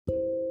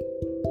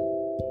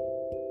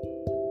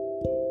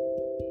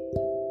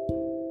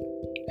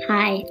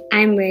Hi,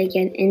 I'm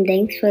Reagan, and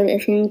thanks for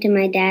listening to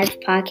my dad's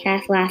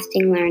podcast,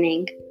 Lasting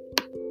Learning.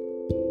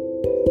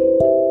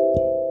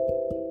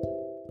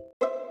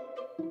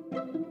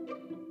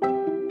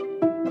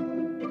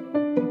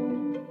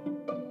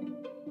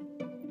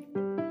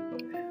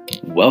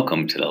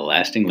 Welcome to the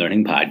Lasting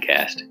Learning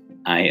Podcast.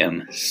 I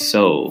am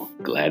so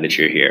glad that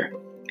you're here.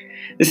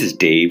 This is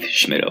Dave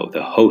Schmittou,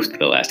 the host of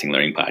the Lasting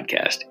Learning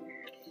Podcast.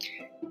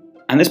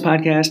 On this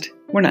podcast,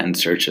 we're not in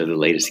search of the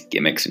latest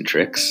gimmicks and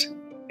tricks.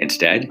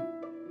 Instead,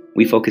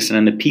 we focus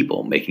on the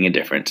people making a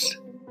difference.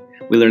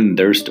 We learn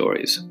their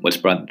stories, what's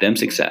brought them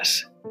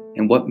success,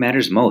 and what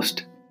matters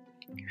most.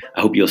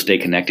 I hope you'll stay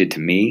connected to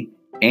me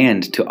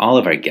and to all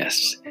of our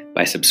guests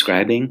by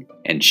subscribing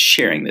and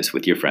sharing this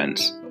with your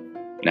friends.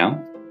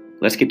 Now,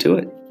 let's get to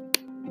it.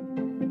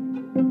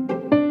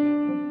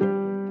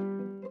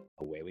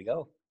 Away we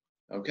go.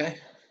 Okay.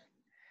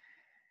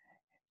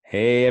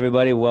 Hey,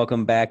 everybody.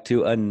 Welcome back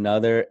to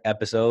another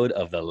episode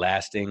of the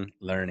Lasting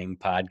Learning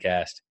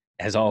Podcast.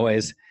 As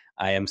always,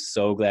 I am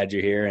so glad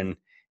you're here. And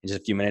in just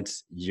a few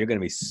minutes, you're going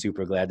to be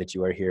super glad that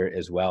you are here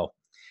as well,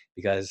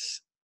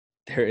 because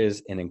there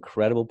is an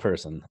incredible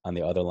person on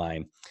the other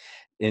line.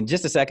 In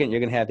just a second,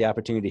 you're going to have the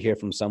opportunity to hear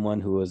from someone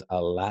who is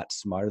a lot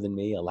smarter than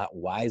me, a lot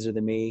wiser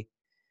than me.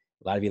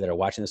 A lot of you that are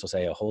watching this will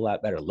say a whole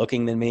lot better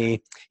looking than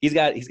me. He's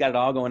got it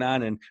all going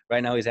on. And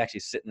right now he's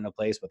actually sitting in a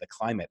place with a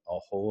climate a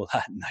whole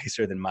lot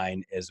nicer than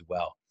mine as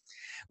well.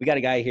 We got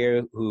a guy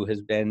here who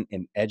has been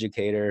an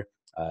educator,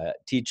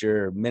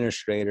 teacher,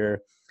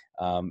 administrator,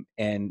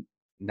 and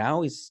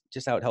now he's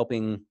just out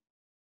helping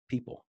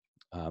people,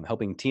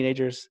 helping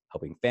teenagers,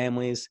 helping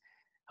families,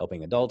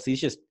 helping adults.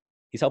 He's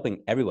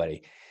helping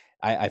everybody.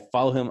 I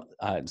follow him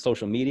on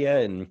social media,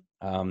 and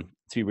to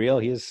be real,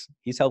 he's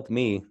helped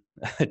me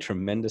a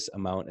tremendous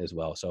amount as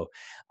well. So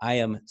I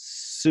am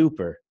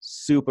super,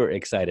 super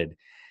excited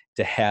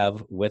to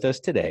have with us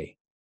today,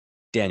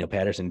 Daniel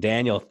Patterson.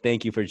 Daniel,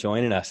 thank you for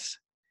joining us.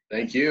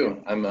 Thank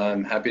you.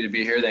 I'm happy to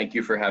be here. Thank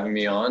you for having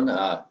me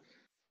on.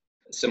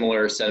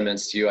 Similar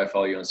sentiments to you. I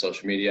follow you on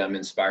social media. I'm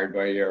inspired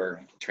by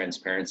your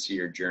transparency,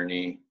 your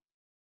journey,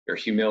 your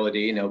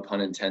humility, no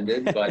pun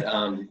intended, but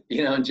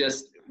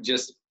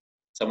just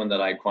someone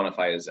that I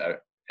quantify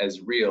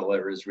as real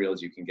or as real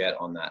as you can get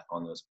on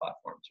those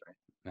platforms, right?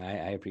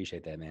 I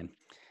appreciate that, man.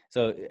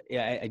 So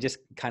yeah, I just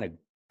kind of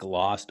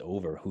glossed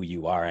over who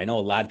you are. I know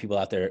a lot of people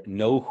out there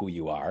know who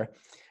you are,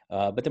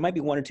 but there might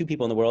be one or two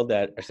people in the world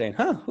that are saying,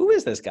 who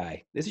is this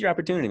guy? This is your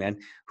opportunity, man.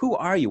 Who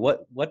are you?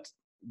 What's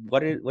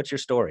your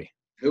story?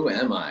 Who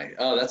am I?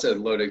 Oh, that's a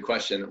loaded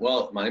question.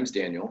 Well, my name's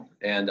Daniel,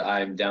 and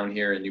I'm down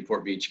here in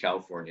Newport Beach,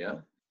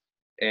 California.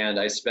 And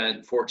I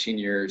spent 14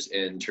 years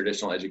in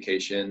traditional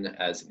education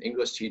as an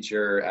English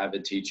teacher,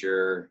 avid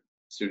teacher,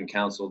 student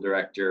council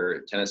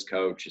director, tennis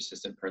coach,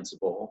 assistant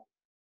principal.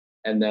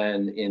 And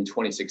then in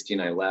 2016,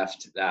 I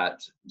left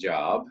that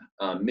job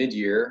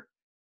mid-year,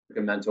 took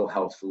a mental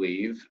health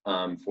leave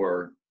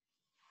for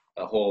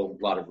a whole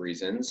lot of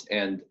reasons,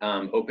 and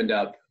opened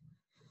up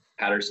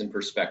Patterson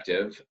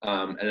Perspective.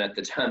 And at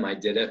the time I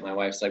did it, my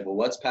wife's like, well,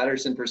 what's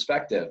Patterson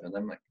Perspective? And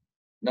I'm like,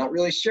 not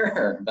really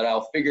sure, but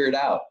I'll figure it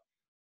out.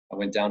 I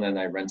went down and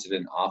I rented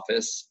an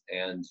office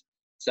and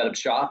set up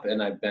shop,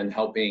 and I've been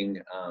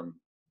helping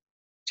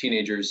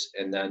teenagers,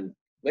 and then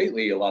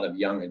lately a lot of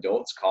young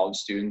adults, college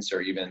students,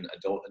 or even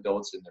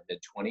adults in their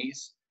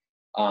mid-20s,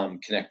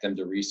 connect them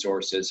to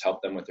resources,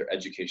 help them with their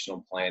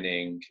educational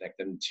planning, connect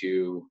them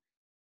to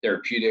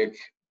therapeutic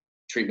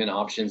treatment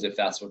options if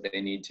that's what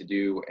they need to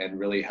do, and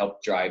really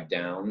help drive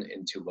down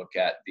and to look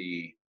at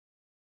the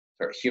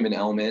human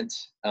element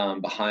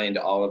behind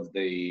all of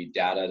the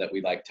data that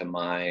we like to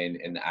mine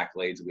and the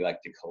accolades we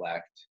like to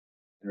collect,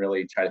 and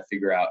really try to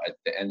figure out at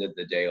the end of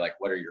the day, like,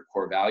 what are your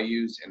core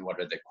values and what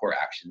are the core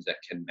actions that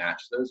can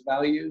match those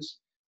values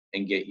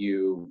and get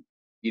you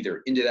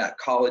either into that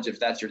college if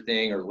that's your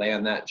thing, or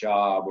land that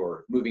job,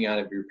 or moving out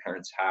of your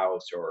parents'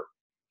 house, or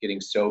getting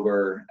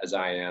sober as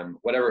I am,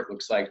 whatever it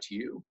looks like to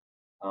you.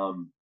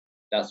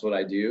 That's what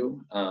I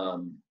do.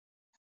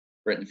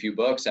 Written a few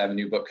books. I have a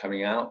new book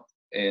coming out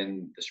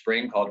in the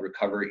spring called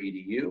Recover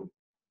EDU,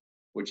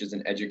 which is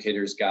an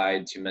educator's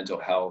guide to mental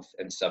health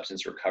and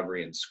substance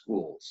recovery in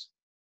schools.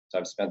 So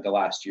I've spent the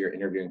last year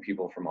interviewing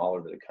people from all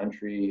over the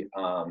country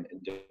in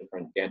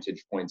different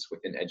vantage points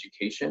within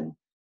education,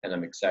 and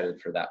I'm excited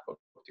for that book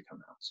to come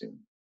out soon.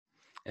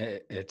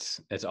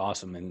 It's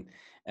awesome. And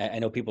I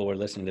know people were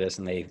listening to this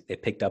and they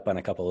picked up on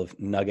a couple of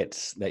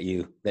nuggets that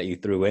you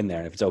threw in there.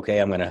 And if it's okay,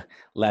 I'm going to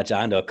latch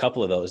on to a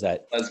couple of those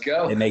that Let's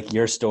go. They make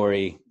your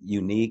story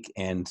unique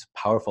and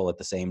powerful at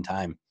the same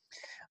time.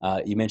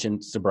 You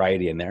mentioned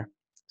sobriety in there.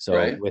 So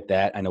Right. With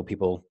that, I know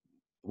people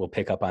will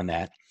pick up on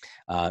that.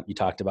 You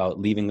talked about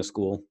leaving the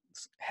school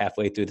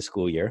halfway through the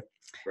school year,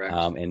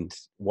 and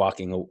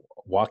walking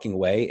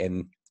away.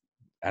 And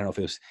I don't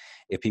know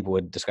if people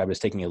would describe it as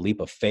taking a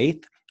leap of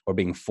faith or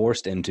being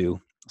forced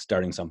into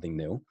starting something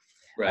new.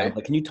 Right.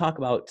 But can you talk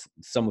about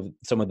some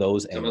of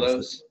those? Some of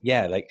those?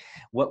 Yeah. Like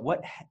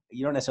what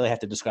you don't necessarily have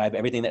to describe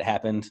everything that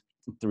happened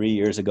 3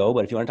 years ago,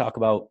 but if you want to talk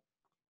about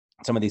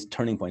some of these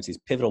turning points, these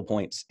pivotal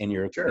points in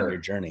your Sure.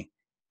 journey?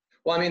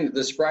 Well, I mean,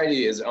 the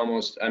sobriety is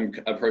I'm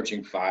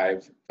approaching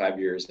five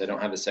years. I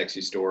don't have a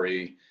sexy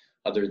story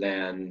other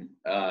than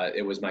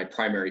it was my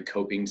primary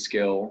coping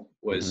skill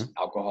was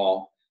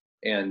alcohol.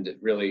 And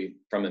really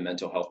from a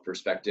mental health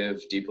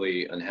perspective,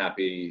 deeply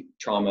unhappy,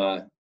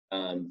 trauma.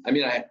 I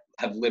mean, I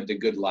have lived a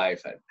good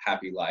life, a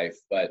happy life,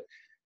 but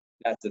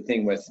that's the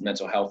thing with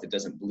mental health. It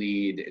doesn't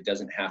bleed. It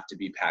doesn't have to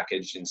be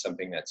packaged in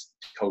something that's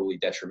totally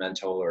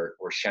detrimental or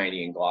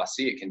shiny and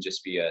glossy. It can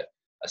just be a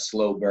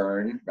slow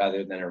burn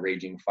rather than a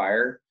raging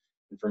fire.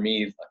 And for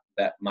me,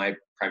 that my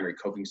primary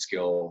coping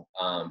skill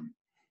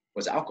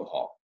was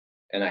alcohol.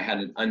 And I had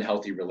an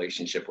unhealthy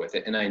relationship with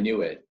it. And I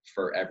knew it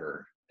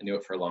forever. I knew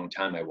it for a long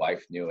time. My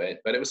wife knew it,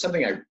 but it was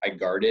something I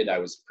guarded. I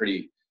was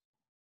pretty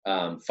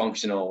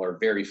functional or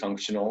very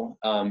functional.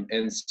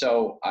 And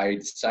so I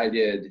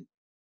decided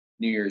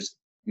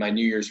my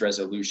New Year's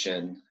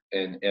resolution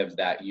of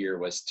that year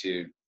was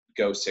to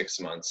go 6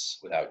 months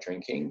without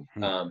drinking.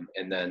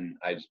 And then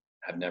I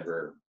have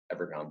never,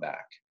 ever gone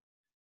back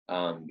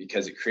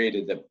because it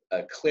created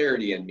a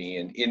clarity in me.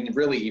 And in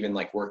really even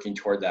like working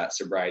toward that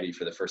sobriety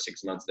for the first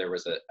 6 months, there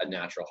was a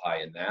natural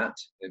high in that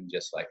and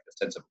just like a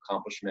sense of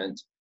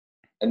accomplishment.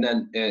 And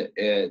then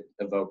it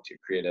evoked a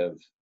creative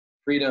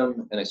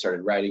freedom and I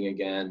started writing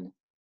again.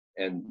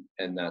 And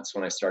that's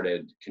when I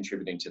started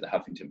contributing to the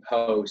Huffington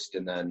Post.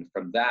 And then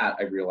from that,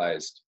 I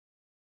realized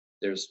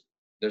there's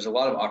a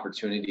lot of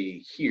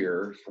opportunity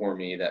here for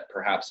me that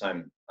perhaps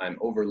I'm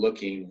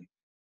overlooking.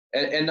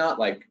 And not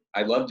like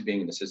I loved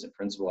being an assistant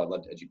principal, I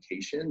loved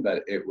education,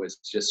 but it was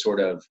just sort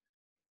of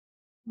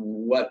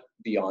what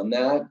beyond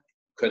that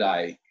could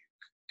I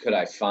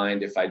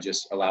find if I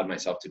just allowed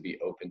myself to be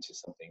open to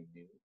something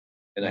new.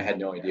 And I had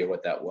no idea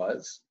what that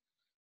was.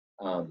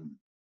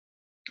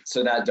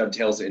 So that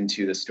dovetails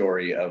into the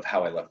story of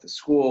how I left the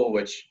school,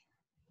 which,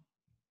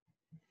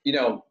 you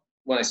know,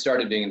 when I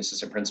started being an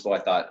assistant principal, I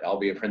thought I'll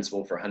be a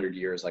principal for 100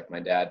 years like my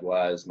dad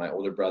was. My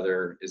older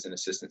brother is an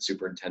assistant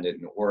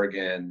superintendent in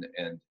Oregon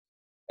and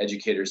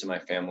educators in my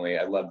family.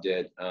 I loved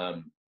it.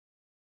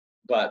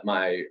 But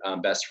my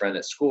best friend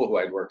at school, who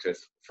I'd worked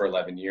with for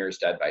 11 years,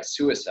 died by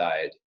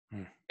suicide.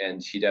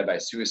 And he died by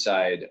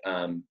suicide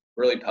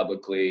really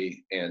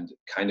publicly and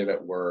kind of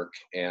at work.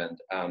 And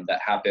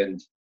that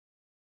happened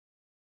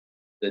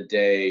the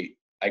day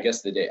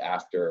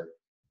after,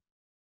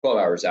 12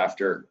 hours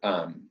after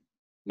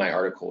my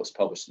article was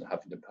published in the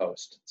Huffington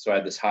Post. So I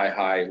had this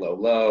high, low,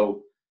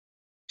 low,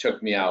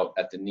 took me out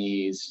at the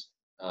knees.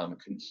 I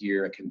couldn't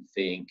hear, I couldn't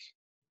think.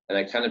 And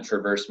I kind of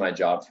traversed my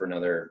job for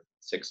another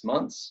 6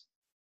 months.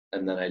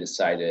 And then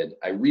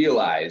I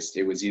realized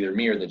it was either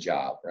me or the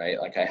job, right?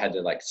 Like I had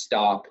to like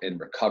stop and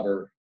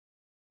recover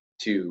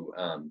to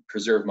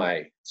preserve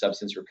my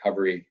substance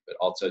recovery, but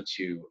also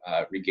to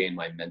regain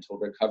my mental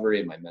recovery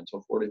and my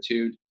mental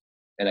fortitude.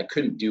 And I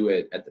couldn't do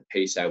it at the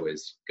pace I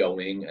was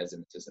going as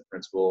an assistant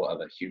principal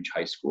of a huge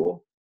high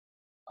school.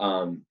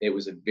 It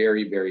was a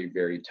very, very,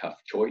 very tough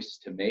choice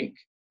to make,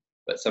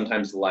 but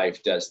sometimes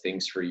life does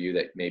things for you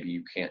that maybe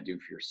you can't do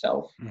for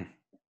yourself.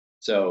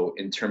 So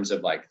in terms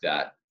of like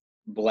that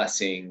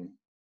blessing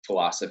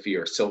philosophy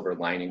or silver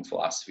lining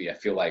philosophy, I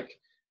feel like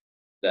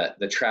that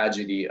the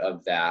tragedy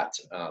of that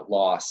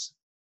loss,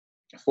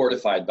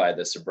 fortified by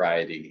the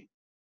sobriety,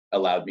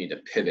 allowed me to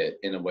pivot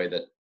in a way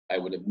that I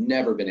would have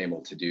never been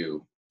able to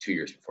do 2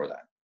 years before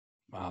that.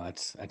 Wow,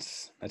 that's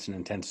an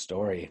intense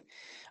story.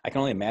 I can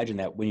only imagine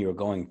that when you were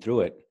going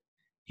through it,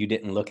 you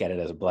didn't look at it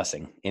as a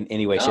blessing in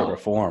any way, shape, or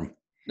form.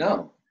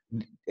 No.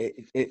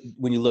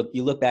 When you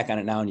look back on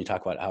it now and you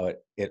talk about how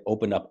it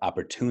opened up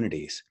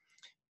opportunities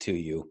to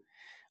you.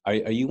 Are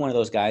you one of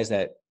those guys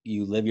that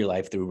you live your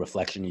life through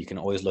reflection? You can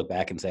always look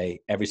back and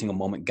say, every single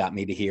moment got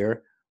me to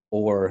here,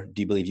 or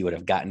do you believe you would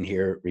have gotten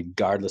here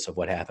regardless of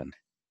what happened?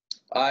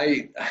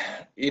 I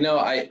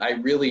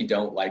really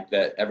don't like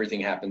that everything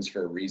happens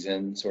for a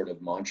reason sort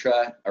of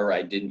mantra, or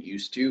I didn't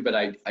used to, but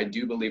I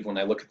do believe when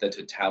I look at the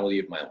totality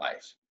of my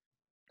life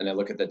and I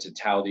look at the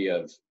totality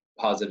of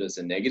positives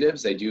and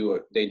negatives, they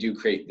do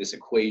create this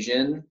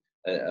equation,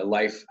 a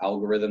life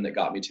algorithm that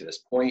got me to this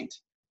point.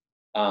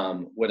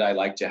 Would I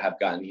like to have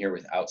gotten here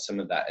without some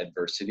of that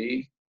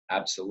adversity?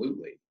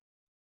 Absolutely.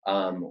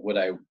 Would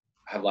I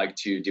have liked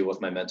to deal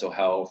with my mental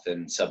health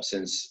and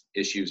substance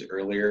issues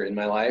earlier in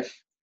my life?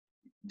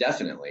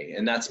 Definitely.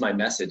 And that's my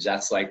message.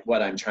 That's like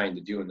what I'm trying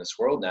to do in this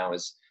world now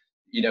is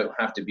you don't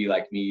have to be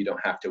like me. You don't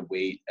have to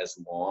wait as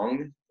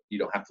long. You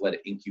don't have to let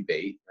it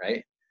incubate,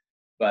 right?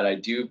 But I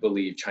do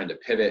believe trying to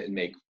pivot and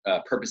make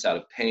purpose out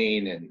of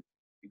pain and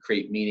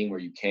create meaning where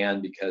you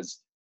can,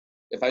 because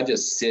if I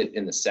just sit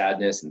in the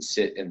sadness and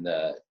sit in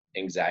the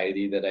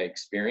anxiety that I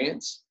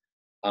experience,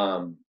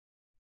 then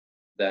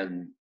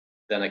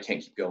I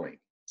can't keep going.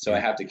 So I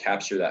have to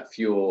capture that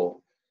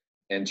fuel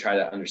and try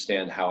to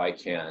understand how I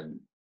can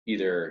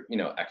either,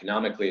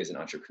 economically as an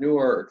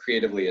entrepreneur or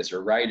creatively as a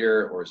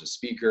writer or as a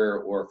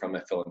speaker or from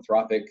a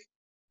philanthropic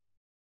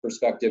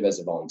perspective as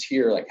a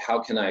volunteer, like how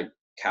can I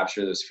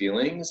capture those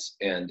feelings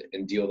and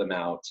deal them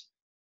out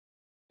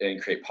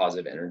and create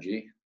positive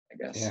energy, I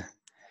guess. Yeah.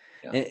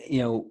 Yeah.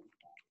 And,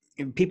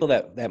 people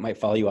that might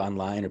follow you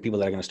online, or people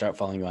that are going to start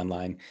following you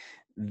online,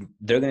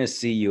 they're going to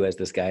see you as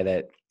this guy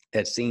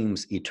that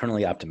seems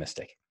eternally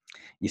optimistic.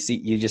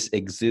 You just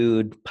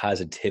exude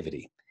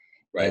positivity.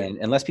 Right. And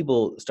unless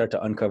people start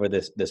to uncover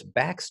this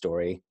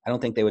backstory, I don't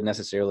think they would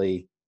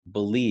necessarily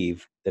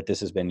believe that this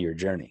has been your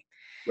journey.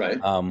 Right.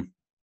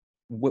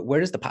 Where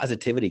does the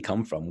positivity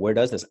come from? Where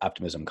does this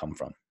optimism come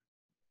from?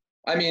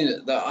 I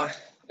mean,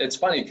 it's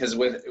funny because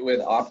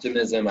with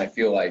optimism, I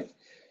feel like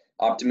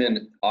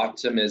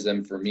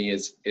optimism for me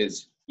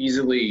is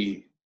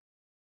easily,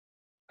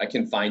 I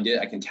can find it,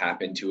 I can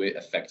tap into it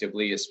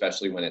effectively,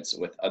 especially when it's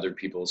with other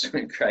people's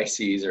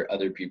crises or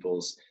other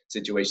people's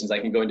situations. I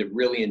can go into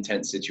really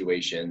intense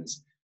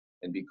situations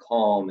and be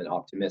calm and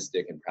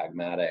optimistic and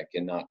pragmatic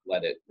and not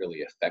let it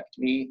really affect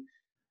me.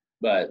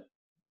 But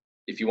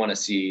if you want to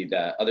see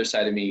the other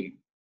side of me,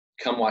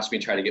 come watch me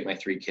try to get my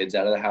 3 kids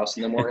out of the house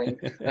in the morning.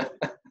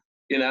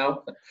 You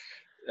know,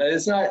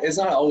 it's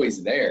not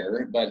always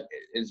there, but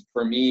it's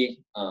for me.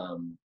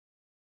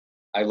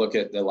 I look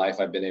at the life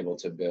I've been able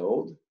to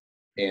build,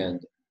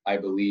 and I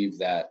believe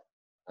that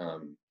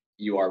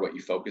you are what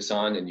you focus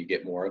on, and you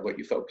get more of what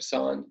you focus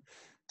on.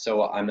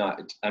 So I'm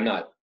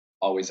not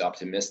always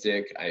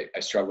optimistic. I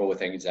struggle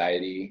with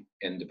anxiety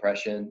and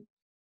depression.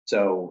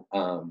 So,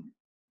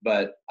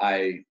 but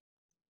I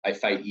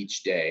fight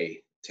each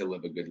day to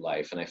live a good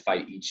life, and I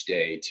fight each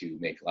day to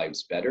make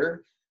lives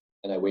better.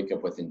 And I wake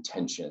up with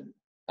intention,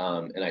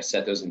 and I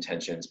set those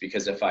intentions,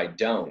 because if I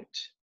don't,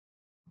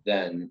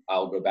 then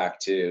I'll go back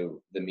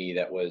to the me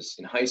that was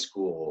in high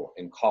school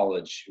and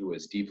college, who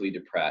was deeply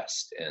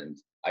depressed and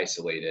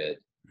isolated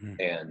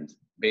and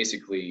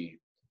basically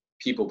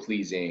people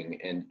pleasing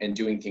and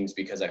doing things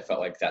because I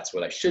felt like that's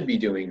what I should be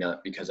doing,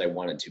 not because I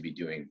wanted to be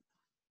doing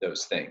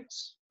those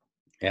things.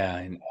 Yeah,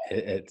 and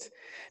it's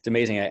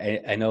amazing.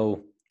 I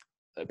know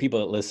people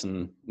that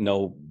listen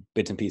know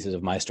bits and pieces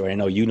of my story. I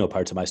know you know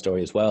parts of my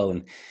story as well,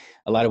 and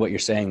a lot of what you're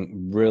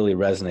saying really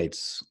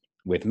resonates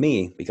with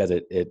me because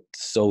it's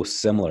so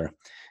similar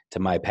to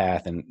my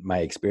path and my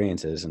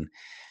experiences. And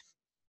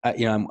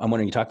I'm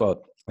wondering, you talk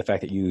about the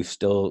fact that you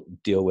still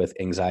deal with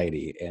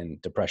anxiety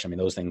and depression. I mean,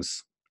 those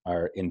things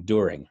are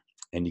enduring,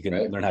 and you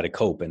can learn how to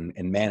cope and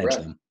manage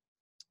them.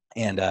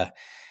 And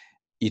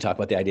you talk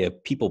about the idea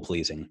of people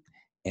pleasing,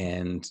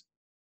 and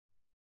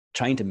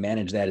trying to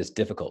manage that is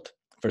difficult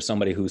for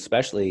somebody who,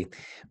 especially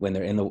when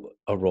they're in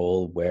a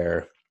role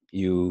where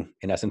you,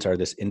 in essence, are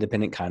this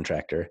independent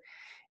contractor.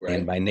 Right.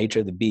 And by nature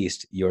of the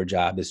beast, your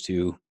job is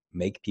to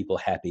make people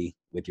happy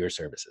with your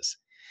services.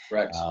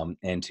 Correct.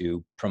 And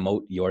to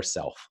promote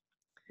yourself.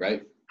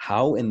 Right.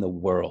 How in the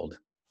world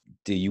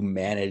do you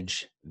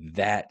manage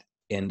that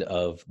end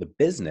of the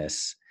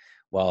business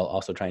while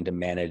also trying to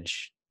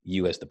manage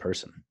you as the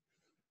person?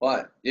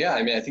 Well, yeah,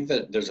 I mean, I think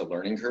that there's a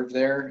learning curve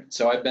there.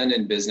 So I've been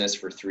in business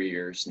for 3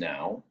 years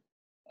now.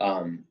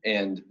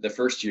 And the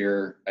first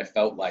year I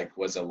felt like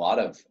was a lot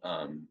of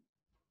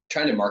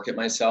trying to market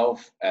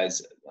myself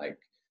as like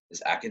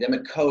this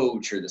academic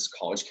coach or this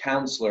college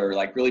counselor,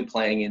 like really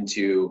playing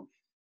into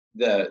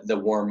the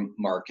warm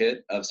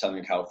market of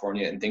Southern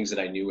California and things that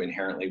I knew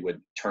inherently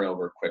would turn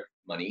over quick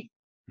money.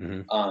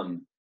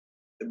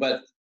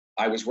 But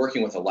I was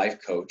working with a life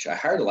coach. I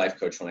hired a life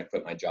coach when I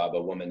quit my job,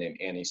 a woman named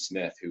Annie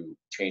Smith, who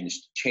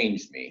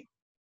changed me.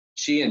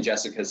 She and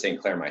Jessica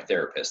St. Clair, my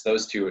therapist,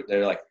 those two,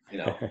 they're like,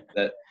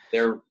 that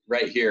they're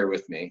right here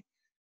with me.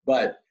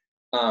 But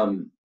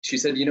she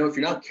said, if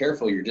you're not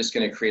careful, you're just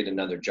going to create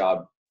another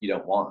job you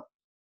don't want.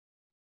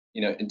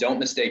 And don't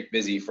mistake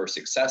busy for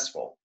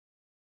successful.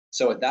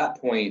 So at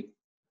that point,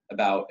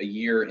 about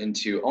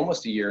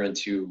almost a year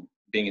into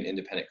being an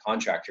independent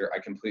contractor, I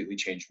completely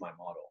changed my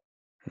model.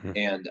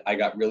 And I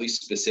got really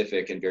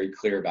specific and very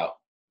clear about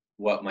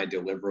what my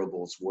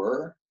deliverables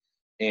were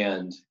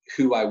and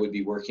who I would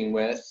be working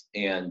with.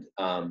 And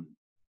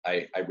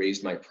I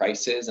raised my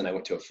prices, and I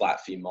went to a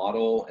flat fee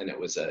model, and it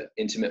was an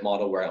intimate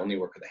model where I only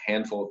work with a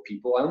handful of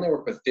people. I only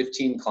work with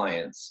 15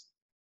 clients.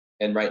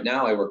 And right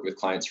now I work with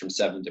clients from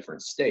 7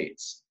 different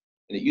states.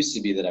 And it used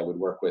to be that I would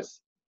work with,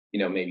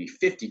 maybe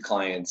 50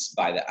 clients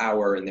by the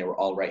hour, and they were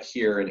all right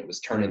here, and it was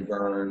turn and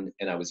burn,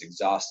 and I was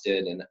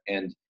exhausted,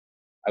 and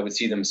I would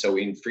see them so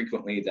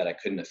infrequently that I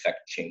couldn't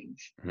affect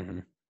change.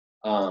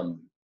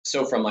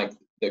 So from like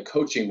the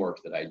coaching work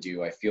that I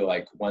do, I feel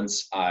like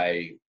once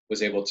I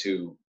was able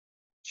to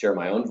share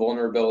my own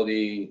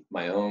vulnerability,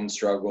 my own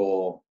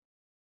struggle,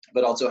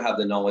 but also have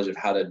the knowledge of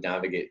how to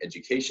navigate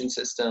education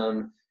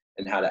system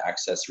and how to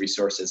access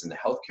resources in the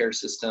healthcare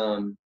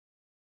system,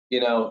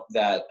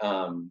 that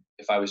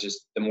if I was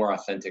just, the more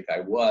authentic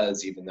I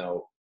was, even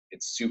though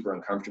it's super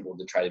uncomfortable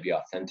to try to be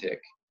authentic,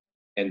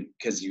 and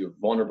because you're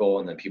vulnerable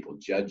and then people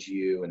judge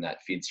you, and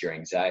that feeds your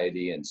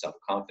anxiety and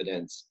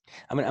self-confidence.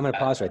 I'm gonna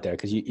pause right there,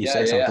 because you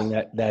said something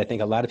that I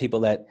think a lot of people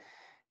that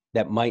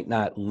might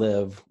not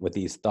live with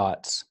these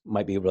thoughts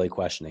might be really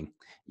questioning.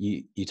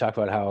 You talk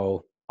about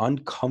how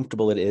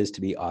uncomfortable it is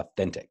to be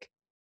authentic.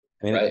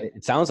 I mean,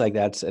 it sounds like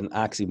that's an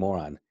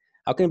oxymoron.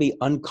 How can it be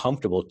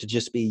uncomfortable to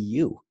just be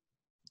you?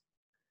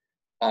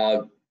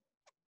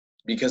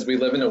 because we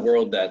live in a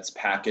world that's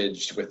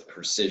packaged with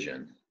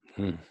precision.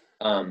 Hmm.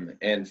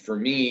 And for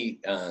me,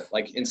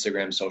 like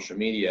Instagram, social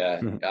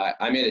media,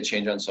 I made a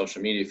change on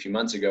social media a few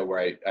months ago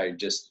where I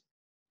just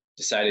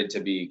decided to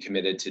be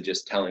committed to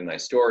just telling my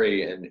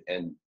story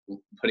and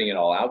putting it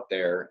all out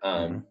there.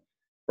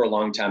 For a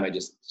long time, I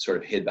just sort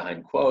of hid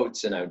behind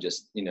quotes, and I would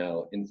just,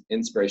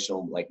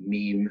 inspirational like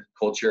meme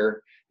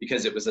culture,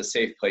 because it was a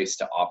safe place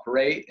to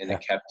operate, and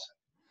it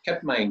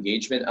kept my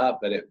engagement up,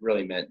 but it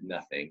really meant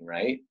nothing,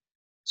 right?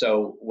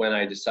 So when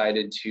I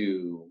decided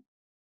to,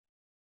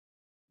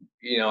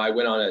 I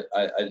went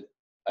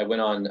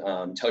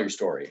on Tell Your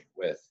Story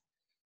with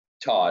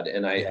Todd,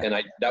 and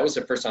I that was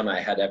the first time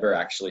I had ever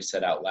actually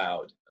said out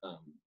loud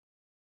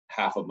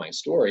half of my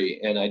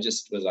story, and I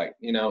just was like,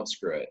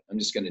 screw it, I'm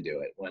just going to do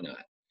it. Why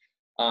not?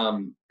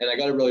 And I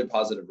got a really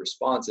positive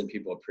response, and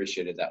people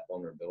appreciated that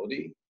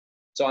vulnerability.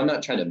 So I'm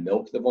not trying to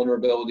milk the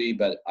vulnerability,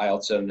 but I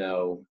also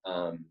know,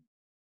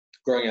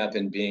 growing up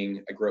and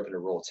I grew up in a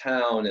rural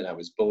town, and I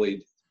was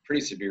bullied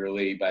pretty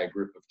severely by a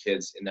group of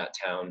kids in that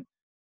town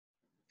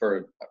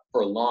for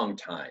a long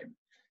time.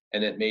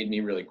 And it made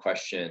me really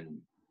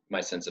question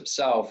my sense of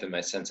self and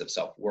my sense of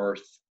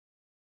self-worth,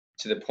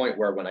 to the point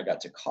where when I got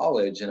to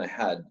college and I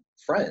had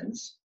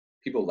friends,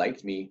 people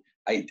liked me,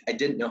 I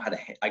didn't know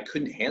I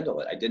couldn't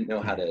handle it. I didn't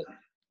know how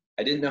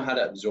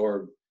to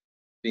absorb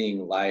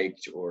being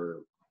liked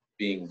or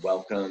being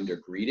welcomed or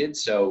greeted.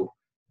 So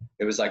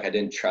it was like I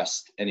didn't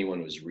trust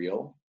anyone was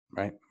real.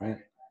 Right.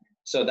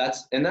 So that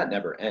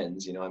never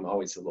ends. I'm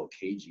always a little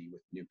cagey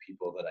with new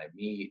people that I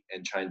meet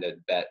and trying to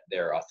vet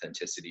their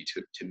authenticity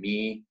to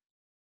me.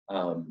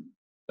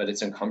 But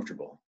it's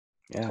uncomfortable.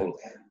 Yeah.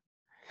 Totally.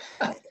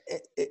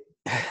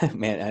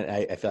 Man,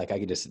 I feel like I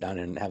could just sit down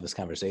and have this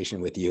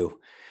conversation with you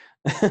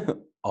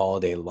all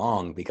day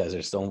long, because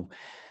there's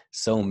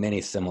so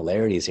many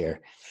similarities here.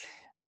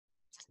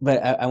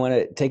 But I want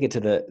to take it to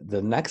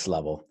the next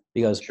level,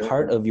 because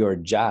part of your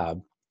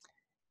job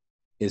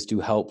is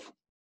to help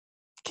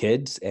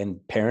kids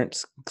and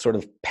parents sort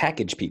of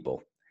package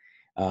people.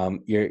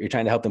 You're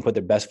trying to help them put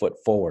their best foot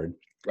forward,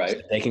 right, so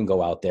that they can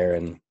go out there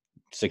and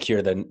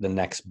secure the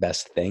next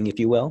best thing, if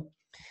you will.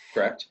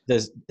 Correct.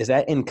 Is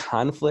that in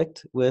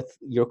conflict with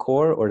your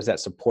core, or does that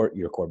support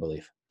your core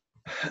belief?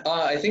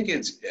 I think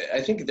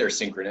they're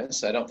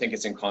synchronous. I don't think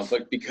it's in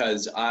conflict,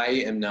 because I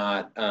am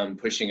not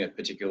pushing a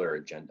particular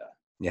agenda.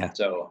 Yeah.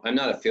 So I'm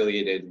not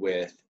affiliated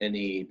with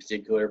any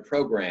particular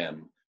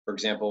program. For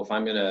example, if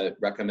I'm going to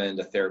recommend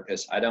a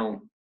therapist, I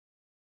don't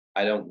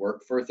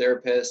work for a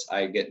therapist.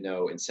 I get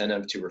no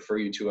incentive to refer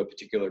you to a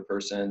particular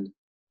person.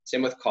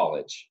 Same with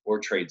college or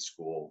trade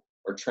school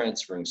or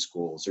transferring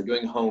schools or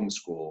doing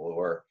homeschool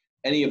or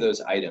any of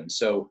those items.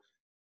 So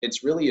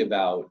it's really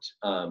about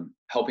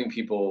helping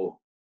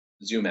people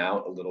zoom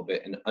out a little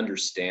bit and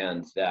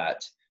understand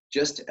that,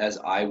 just as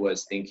I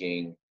was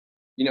thinking,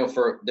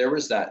 there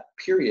was that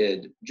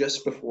period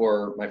just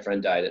before my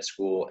friend died at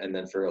school, and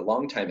then for a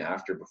long time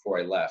after, before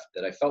I left,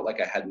 that I felt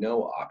like I had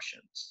no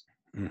options.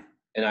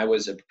 And I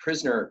was a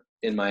prisoner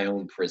in my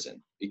own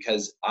prison,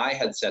 because I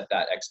had set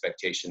that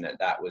expectation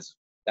that was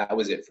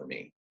it for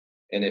me.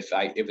 And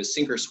it was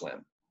sink or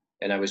swim,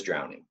 and I was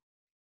drowning.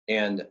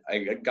 And I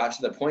got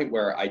to the point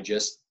where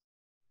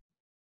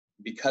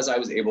because I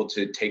was able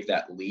to take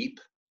that leap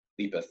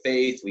of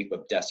faith, leap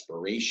of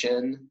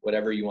desperation,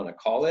 whatever you want to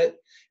call it,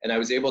 and I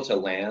was able to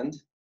land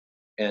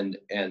and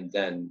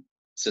then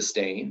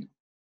sustain.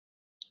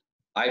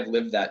 I've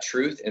lived that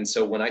truth. And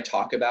so when I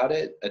talk about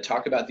it, I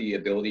talk about the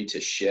ability to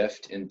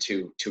shift and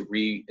to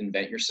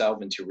reinvent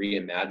yourself and to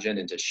reimagine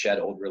and to shed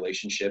old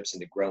relationships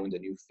and to grow into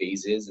new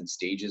phases and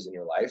stages in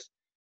your life.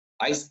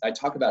 I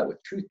talk about it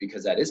with truth,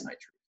 because that is my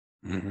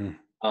truth.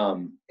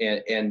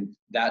 And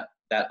that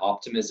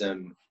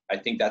optimism, I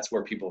think that's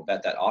where people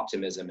vet that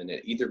optimism, and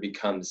it either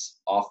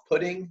becomes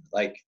off-putting,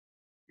 like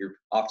you're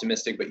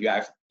optimistic, but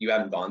you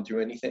haven't gone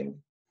through anything,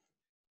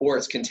 or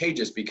it's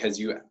contagious, because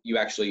you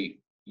actually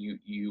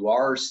you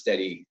are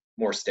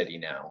more steady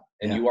now,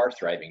 and you are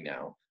thriving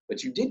now,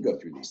 but you did go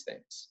through these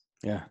things.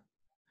 Yeah.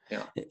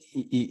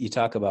 You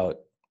talk about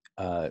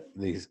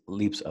these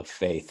leaps of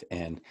faith,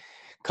 and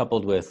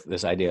coupled with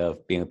this idea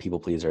of being a people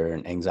pleaser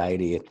and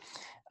anxiety,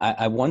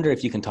 I wonder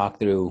if you can talk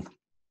through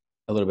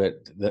a little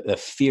bit the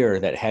fear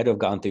that had to have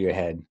gone through your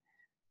head,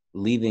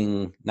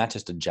 leaving not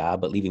just a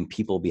job, but leaving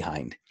people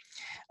behind,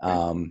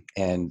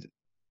 and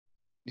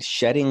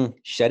shedding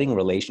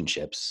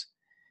relationships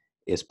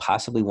is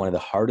possibly one of the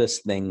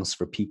hardest things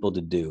for people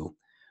to do,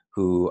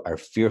 who are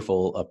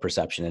fearful of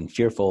perception and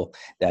fearful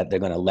that they're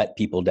going to let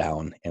people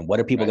down. And what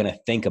are people going to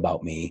think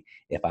about me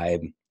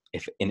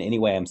if in any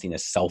way I'm seen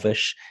as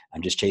selfish?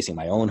 I'm just chasing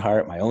my own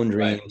heart, my own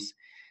dreams.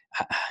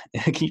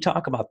 Can you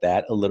talk about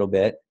that a little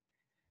bit?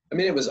 I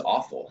mean, it was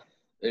awful.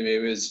 I mean,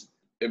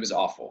 it was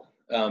awful.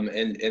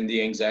 And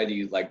the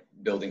anxiety, like,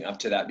 building up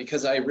to that,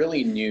 because I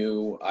really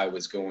knew I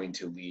was going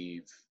to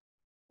leave,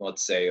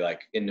 let's say,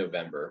 like in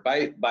November.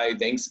 By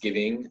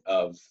Thanksgiving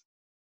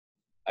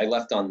I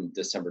left on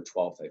December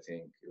 12th, I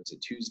think. It was a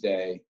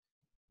Tuesday.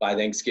 by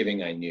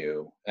Thanksgiving, I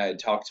knew. I had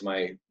talked to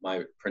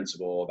my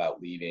principal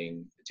about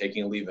leaving,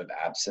 taking a leave of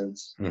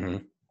absence. Mm-hmm.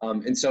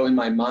 And so in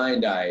my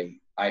mind, I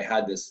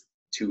had this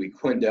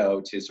 2-week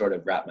window to sort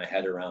of wrap my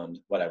head around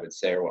what I would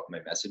say or what my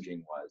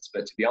messaging was.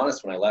 But to be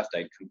honest, when I left,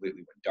 I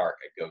completely went dark.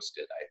 I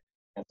ghosted. I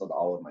canceled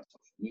all of my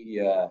social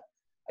media.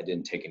 I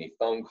didn't take any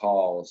phone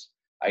calls.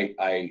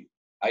 I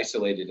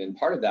isolated. And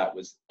part of that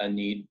was a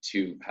need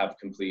to have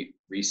complete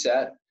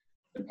reset.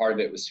 And part of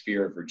it was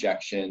fear of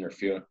rejection or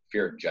fear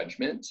of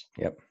judgment.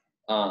 Yep.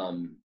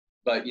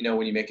 But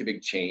when you make a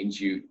big change,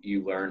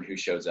 you learn who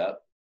shows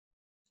up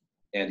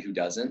and who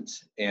doesn't.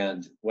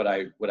 And what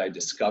I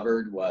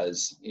discovered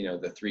was,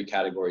 the 3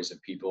 categories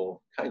of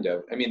people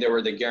there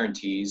were the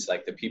guarantees,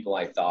 like the people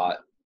I thought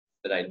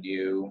that I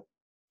knew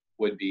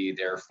would be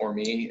there for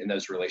me and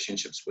those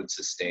relationships would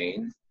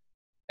sustain.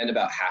 And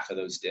about half of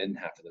those did and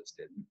half of those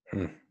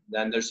didn't.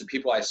 Then there's the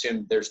people I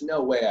assumed there's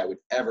no way I would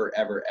ever,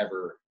 ever,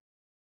 ever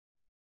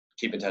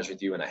keep in touch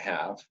with you, and I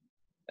have.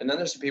 And then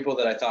there's the people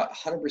that I thought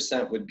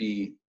 100% would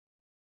be,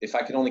 if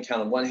I could only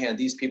count on one hand,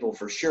 these people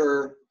for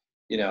sure,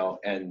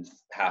 and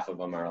half of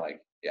them are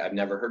like, yeah, I've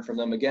never heard from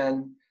them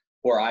again,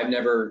 or I've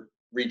never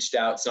reached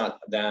out. It's not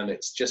them,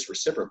 it's just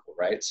reciprocal,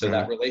 right? So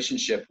that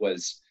relationship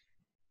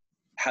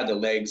had the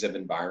legs of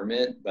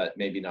environment, but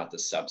maybe not the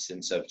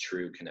substance of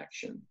true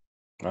connection.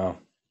 Wow.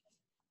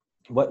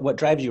 What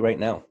drives you right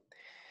now?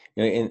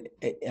 In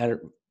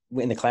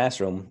the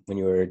classroom, when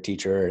you were a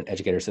teacher, an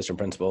educator, assistant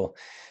principal,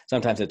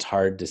 sometimes it's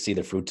hard to see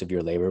the fruits of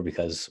your labor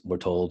because we're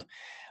told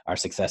our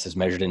success is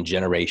measured in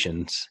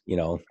generations.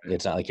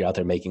 It's not like you're out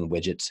there making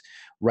widgets.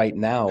 Right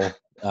now,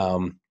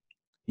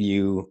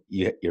 you're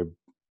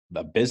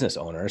a business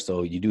owner,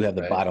 so you do have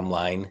the bottom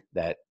line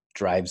that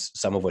drives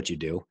some of what you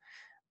do.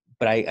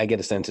 But I get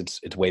a sense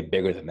it's way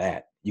bigger than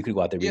that. You could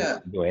go out there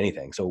and do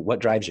anything. So what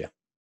drives you?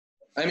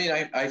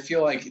 I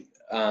feel like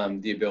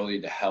the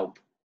ability to help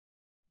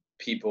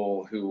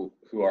people who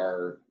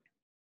are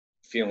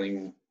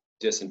feeling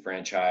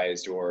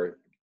disenfranchised, or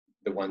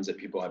the ones that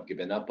people have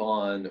given up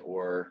on,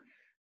 or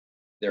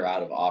they're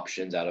out of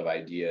options, out of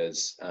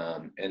ideas,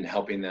 and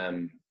helping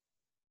them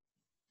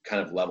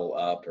kind of level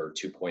up or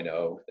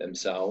 2.0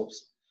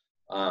 themselves.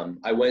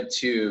 I went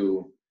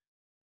to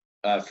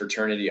a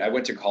fraternity. I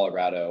went to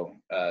Colorado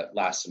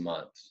last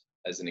month,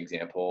 as an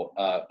example.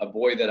 A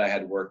boy that I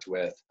had worked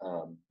with,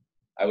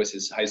 I was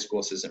his high school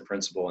assistant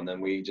principal, and then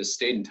we just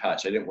stayed in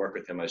touch. I didn't work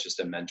with him. I was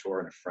just a mentor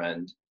and a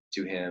friend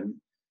to him.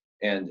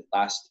 And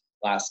last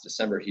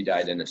December, he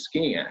died in a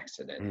skiing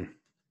accident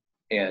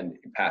and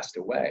he passed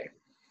away.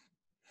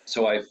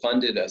 So I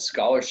funded a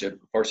scholarship.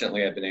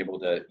 Fortunately, I've been able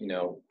to,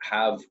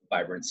 have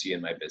vibrancy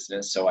in my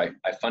business. So I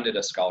funded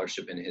a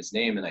scholarship in his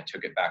name, and I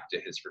took it back to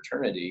his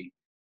fraternity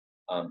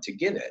to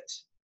give it.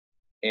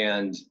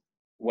 And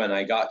when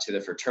I got to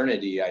the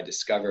fraternity, I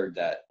discovered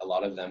that a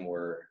lot of them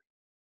were,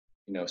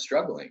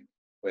 struggling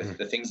with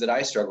the things that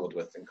I struggled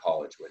with in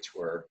college, which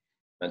were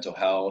mental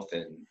health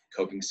and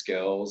coping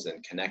skills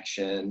and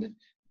connection,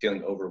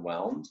 feeling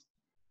overwhelmed.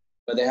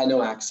 But they had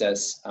no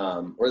access,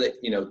 or they,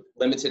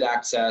 limited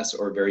access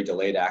or very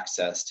delayed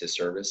access to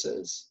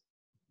services.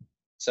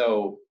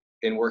 So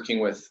in working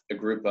with a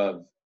group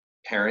of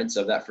parents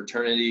of that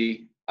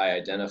fraternity, I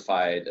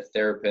identified a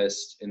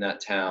therapist in that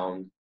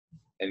town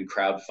and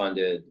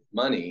crowdfunded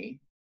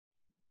money.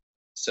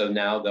 So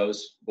now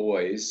those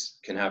boys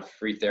can have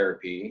free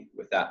therapy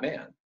with that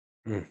man.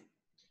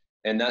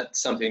 And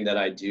that's something that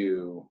I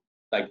do,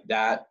 like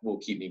that will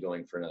keep me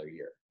going for another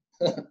year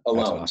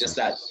alone. Awesome. Just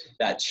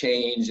that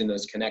change and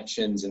those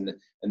connections and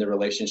the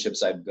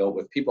relationships I've built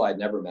with people I'd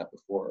never met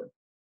before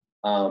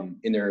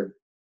in their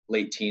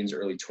late teens,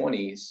 early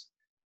 20s.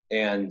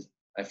 And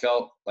I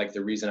felt like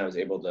the reason I was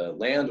able to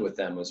land with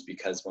them was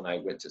because when I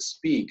went to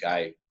speak,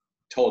 I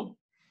told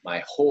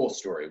my whole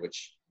story,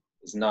 which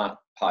is not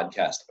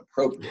podcast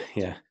appropriate.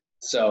 Yeah.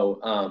 So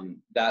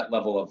that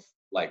level of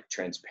like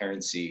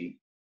transparency,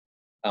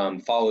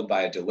 followed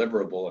by a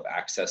deliverable of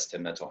access to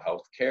mental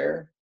health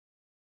care,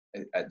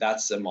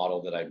 that's a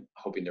model that I'm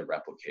hoping to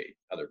replicate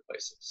other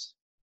places.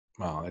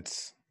 Wow,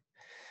 that's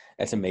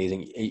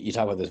amazing. You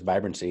talk about this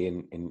vibrancy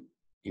in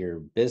your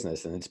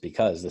business, and it's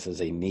because this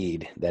is a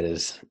need that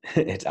is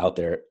it's out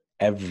there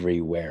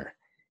everywhere.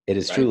 It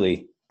is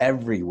truly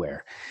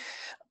everywhere.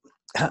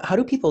 How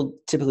do people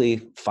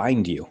typically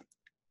find you?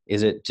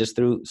 Is it just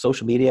through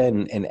social media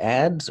and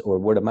ads, or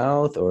word of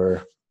mouth,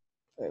 or?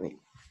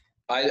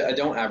 I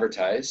don't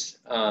advertise.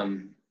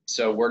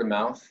 So word of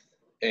mouth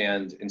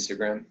and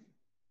Instagram.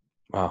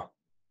 Wow.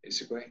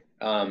 Basically.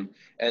 And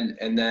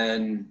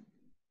then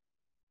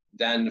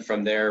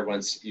from there,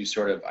 once you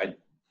sort of,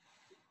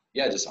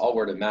 just all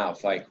word of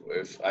mouth. Like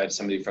if I had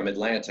somebody from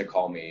Atlanta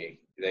call me,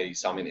 they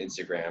saw me on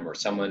Instagram, or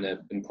someone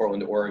in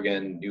Portland,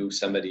 Oregon knew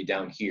somebody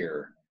down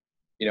here,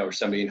 or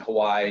somebody in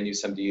Hawaii knew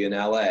somebody in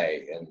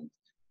LA, and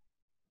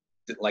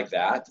like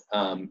that.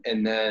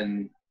 And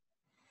then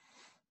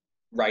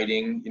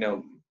writing,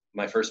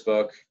 my first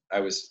book,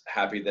 I was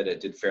happy that it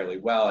did fairly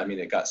well. I mean,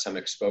 it got some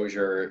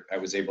exposure. I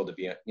was able to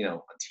be, on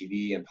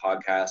TV and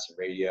podcasts and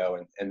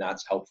radio, and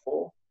that's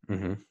helpful.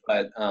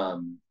 but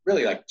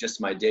really like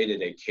just my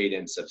day-to-day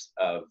cadence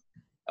of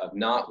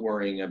not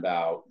worrying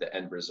about the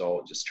end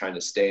result, just trying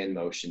to stay in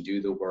motion,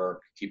 do the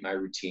work, keep my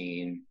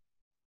routine,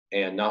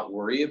 and not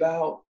worry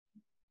about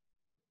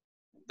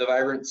the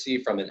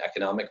vibrancy from an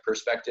economic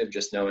perspective,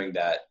 just knowing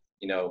that,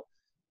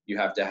 you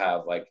have to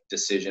have like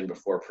decision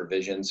before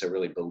provision. So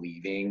really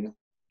believing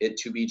it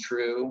to be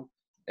true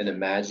and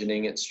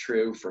imagining it's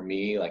true. For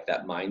me, like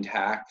that mind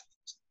hack,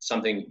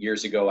 something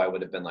years ago, I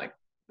would have been like,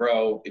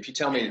 bro, if you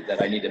tell me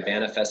that I need to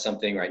manifest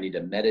something or I need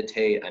to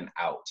meditate, I'm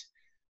out.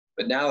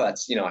 But now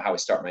that's, how I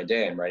start my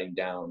day. I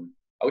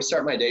always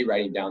start my day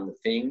writing down the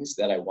things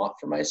that I want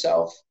for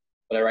myself,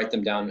 but I write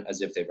them down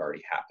as if they've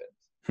already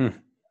happened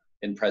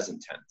in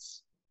present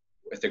tense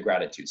with a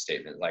gratitude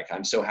statement. Like,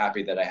 I'm so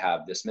happy that I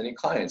have this many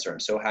clients, or I'm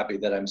so happy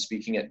that I'm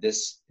speaking at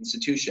this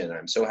institution, or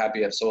I'm so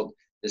happy I've sold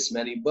this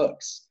many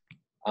books.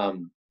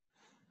 And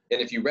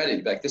if you read it,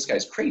 you'd be like, this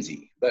guy's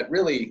crazy. But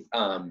really,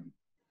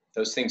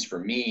 those things for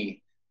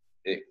me,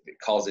 it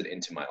calls it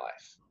into my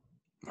life.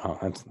 Oh,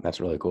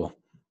 that's really cool.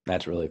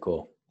 That's really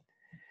cool.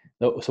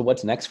 So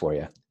what's next for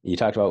you? You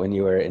talked about when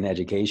you were in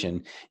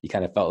education, you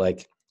kind of felt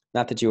like,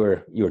 not that you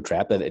were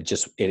trapped, but it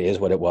is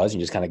what it was. You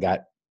just kind of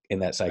got in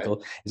that cycle.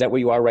 Right. Is that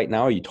where you are right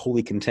now? Are you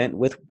totally content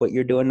with what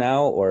you're doing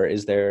now? Or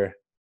is there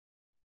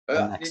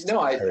no,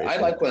 I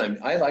like what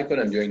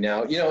I'm doing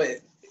now.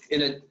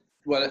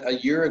 A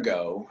year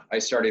ago, I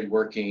started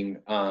working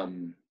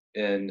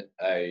in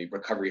a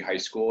recovery high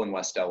school in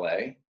West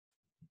LA.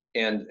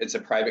 And it's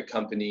a private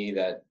company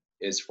that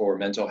is for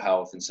mental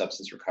health and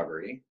substance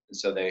recovery. And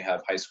so they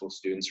have high school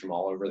students from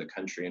all over the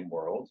country and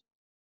world.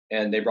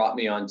 And they brought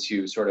me on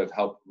to sort of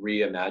help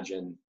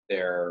reimagine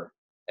their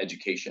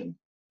education.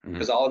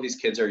 Because all of these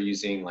kids are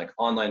using like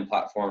online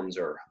platforms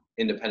or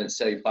independent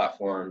study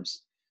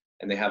platforms,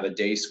 and they have a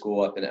day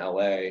school up in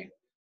LA.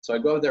 So I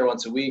go there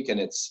once a week, and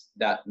it's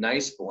that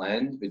nice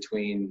blend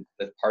between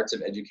the parts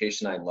of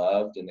education I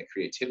loved and the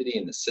creativity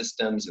and the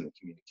systems and the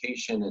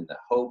communication and the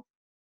hope,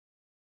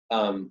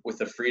 with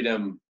the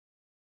freedom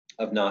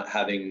of not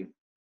having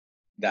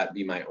that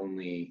be my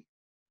only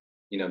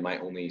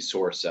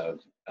source of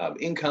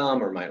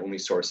income or my only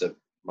source of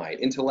my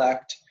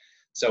intellect.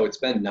 So it's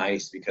been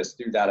nice because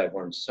through that I've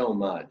learned so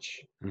much.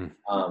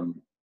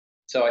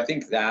 So I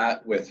think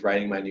that with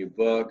writing my new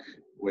book,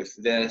 with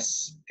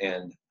this,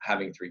 and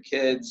having 3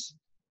 kids,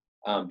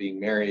 being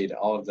married,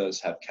 all of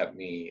those have kept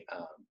me,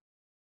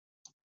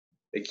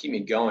 they keep me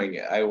going.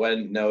 I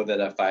wouldn't know that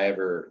if I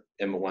ever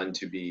am one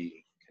to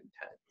be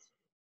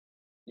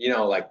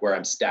content, like where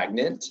I'm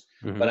stagnant,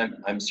 but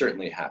I'm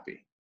certainly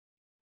happy.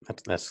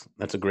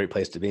 That's a great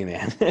place to be,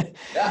 man.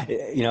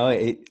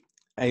 Yeah.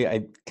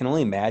 I can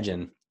only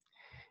imagine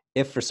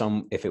if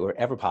it were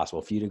ever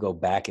possible for you to go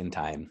back in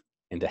time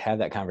and to have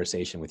that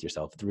conversation with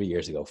yourself 3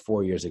 years ago,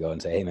 4 years ago,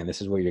 and say, hey man, this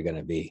is where you're going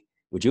to be.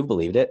 Would you have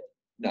believed it?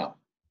 No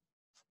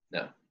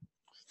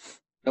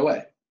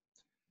way.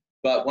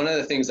 But one of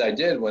the things I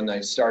did when I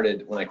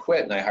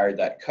quit and I hired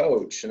that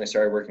coach and I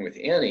started working with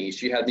Annie,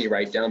 she had me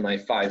write down my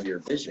 5-year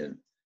vision.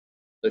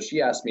 So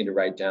she asked me to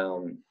write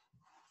down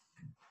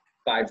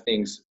 5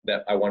 things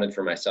that I wanted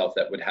for myself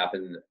that would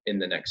happen in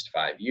the next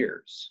 5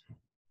 years.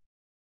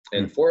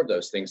 And 4 of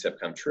those things have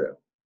come true.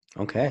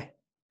 Okay.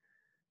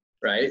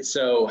 Right.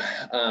 So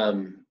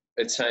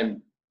it's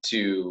time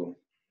to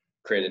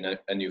create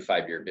a new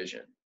 5-year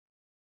vision.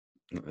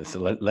 So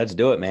let's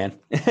do it, man.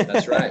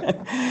 That's right.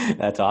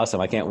 That's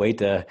awesome. I can't wait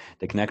to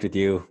connect with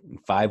you in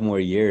 5 more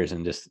years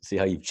and just see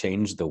how you've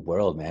changed the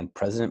world, man.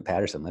 President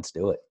Patterson, let's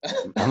do it.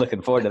 I'm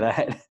looking forward to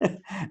that.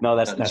 No,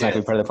 that's not going to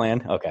be part of the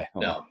plan. Okay.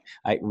 No.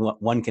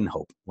 One can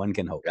hope.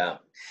 Yeah.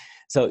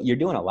 So you're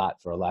doing a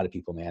lot for a lot of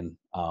people, man,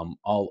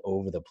 all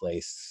over the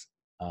place.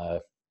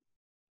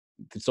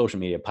 Social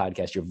media,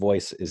 podcast, your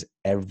voice is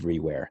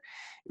everywhere.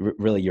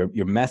 Really,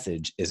 your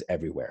message is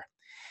everywhere.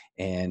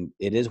 And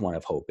it is one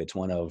of hope. It's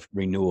one of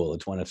renewal.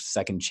 It's one of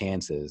second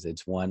chances.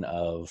 It's one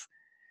of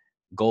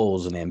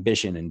goals and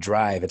ambition and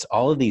drive. It's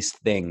all of these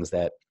things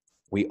that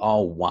we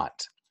all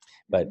want,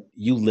 but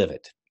you live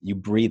it, you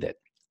breathe it,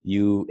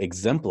 you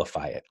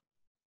exemplify it.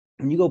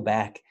 And you go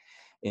back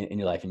in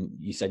your life, and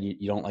you said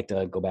you don't like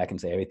to go back and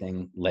say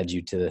everything led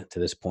you to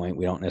this point.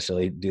 We don't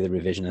necessarily do the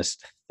revisionist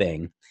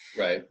thing.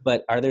 Right.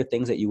 But are there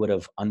things that you would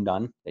have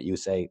undone that you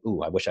say,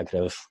 ooh, I wish I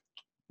could have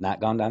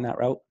not gone down that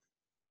route?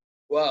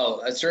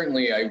 Well,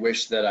 certainly I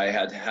wish that I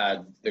had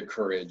had the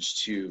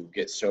courage to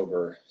get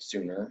sober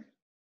sooner.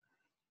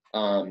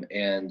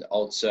 And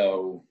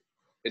also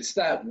it's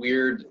that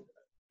weird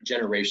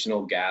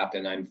generational gap,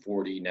 and I'm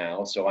 40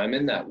 now. So I'm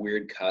in that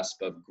weird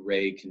cusp of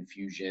gray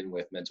confusion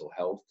with mental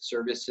health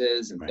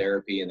services and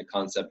therapy and the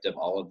concept of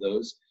all of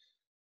those.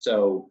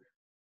 So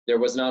there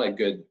was not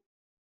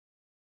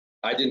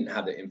I didn't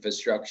have the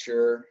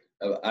infrastructure.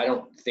 I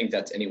don't think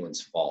that's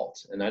anyone's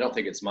fault. And I don't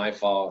think it's my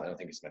fault. I don't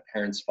think it's my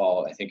parents'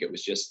 fault. I think it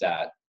was just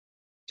that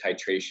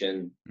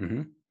titration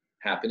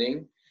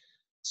happening.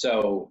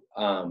 So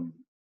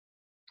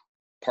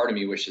part of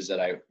me wishes that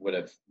I would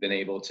have been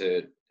able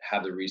to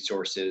have the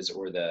resources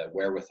or the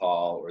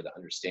wherewithal or the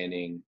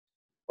understanding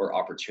or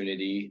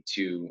opportunity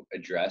to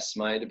address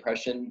my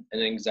depression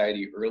and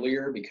anxiety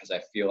earlier, because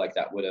I feel like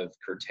that would have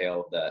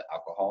curtailed the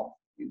alcohol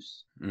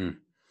use. Mm.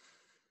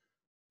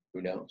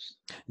 Who knows?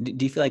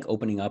 Do you feel like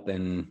opening up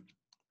and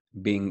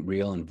being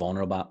real and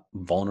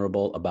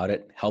vulnerable about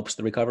it helps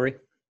the recovery?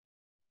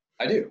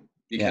 I do,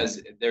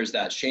 because there's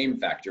that shame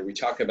factor. We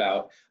talk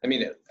about,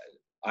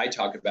 I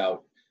talk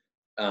about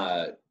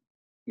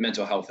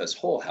mental health as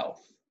whole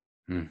health,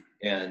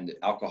 and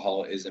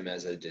alcoholism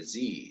as a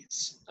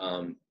disease.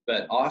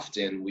 But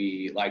often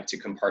we like to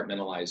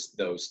compartmentalize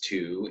those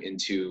two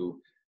into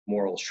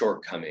moral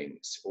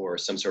shortcomings or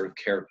some sort of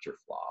character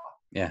flaw.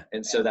 Yeah.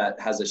 And so that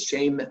has a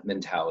shame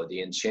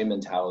mentality, and shame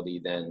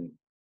mentality then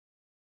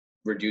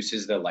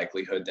reduces the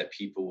likelihood that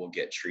people will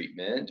get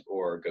treatment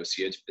or go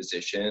see a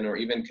physician or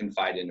even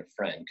confide in a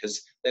friend,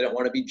 because they don't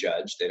want to be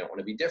judged. They don't want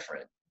to be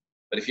different.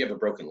 But if you have a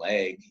broken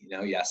leg,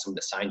 you ask them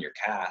to sign your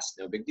cast,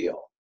 no big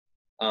deal.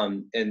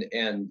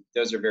 And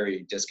those are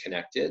very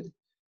disconnected.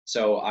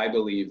 So I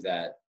believe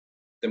that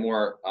the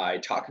more I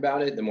talk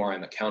about it, the more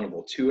I'm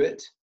accountable to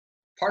it.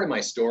 Part of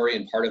my story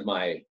and part of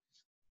my,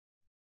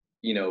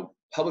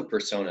 public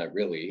persona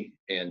really,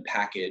 and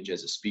package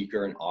as a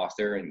speaker and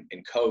author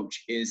and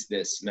coach is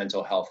this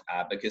mental health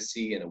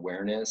advocacy and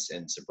awareness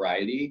and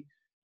sobriety.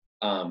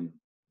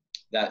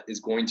 That is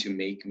going to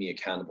make me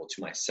accountable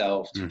to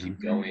myself to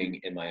keep going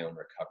in my own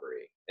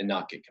recovery and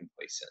not get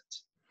complacent.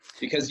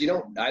 Because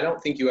I don't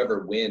think you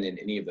ever win in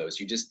any of those.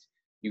 You just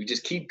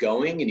keep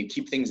going and you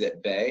keep things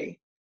at bay.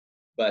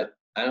 But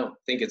I don't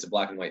think it's a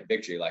black and white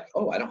victory, like,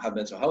 oh, I don't have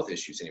mental health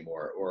issues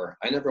anymore, or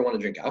I never want to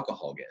drink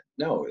alcohol again.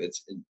 No,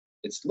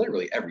 it's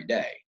literally every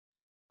day.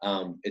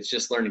 It's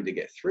just learning to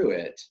get through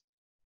it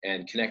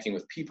and connecting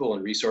with people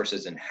and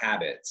resources and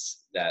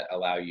habits that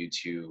allow you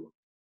to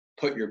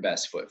put your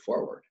best foot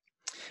forward.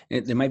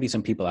 There might be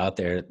some people out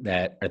there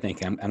that are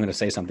thinking, I'm going to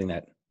say something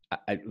that,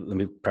 let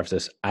me preface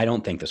this, I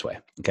don't think this way,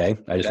 okay?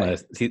 I just want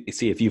to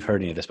see if you've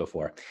heard any of this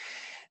before.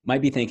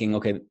 Might be thinking,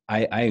 okay,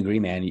 I agree,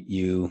 man,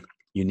 you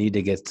need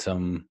to get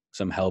some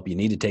help, you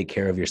need to take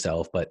care of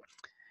yourself, but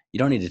you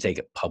don't need to take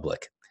it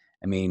public.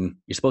 I mean,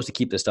 you're supposed to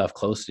keep this stuff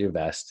close to your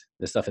vest.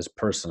 This stuff is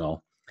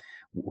personal.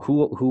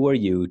 Who are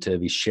you to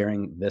be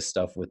sharing this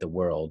stuff with the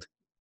world,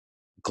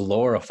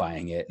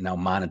 glorifying it, now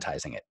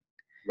monetizing it?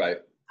 Right.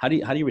 How do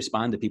you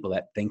respond to people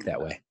that think that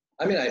way?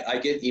 I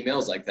get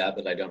emails like that,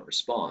 but I don't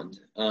respond.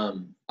 I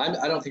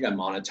don't think I'm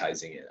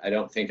monetizing it. I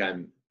don't think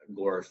I'm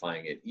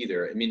glorifying it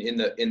either.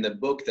 In the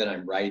book that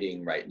I'm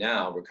writing right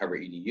now,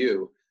 Recovery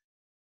EDU,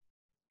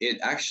 it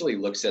actually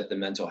looks at the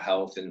mental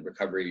health and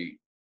recovery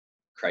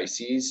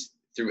crises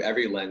through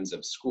every lens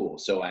of school.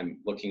 So I'm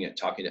looking at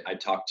I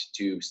talked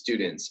to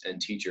students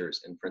and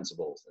teachers and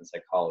principals and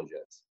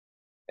psychologists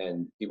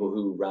and people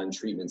who run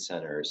treatment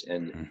centers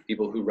and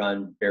people who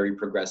run very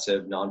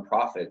progressive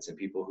nonprofits and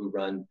people who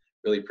run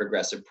really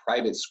progressive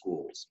private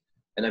schools.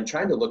 And I'm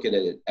trying to look at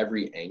it at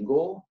every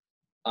angle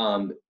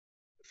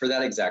for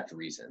that exact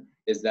reason,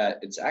 is that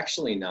it's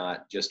actually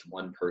not just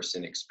one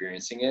person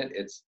experiencing it.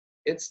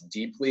 It's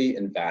deeply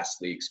and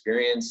vastly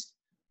experienced,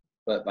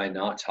 but by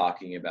not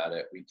talking about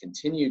it, we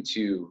continue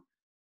to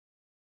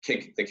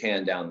kick the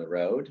can down the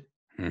road,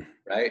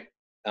 right?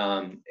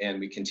 And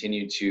we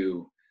continue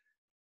to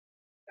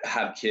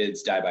have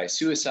kids die by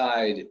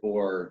suicide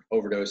or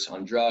overdose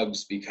on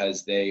drugs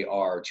because they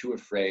are too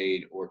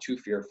afraid or too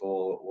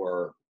fearful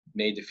or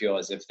made to feel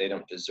as if they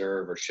don't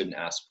deserve or shouldn't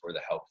ask for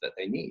the help that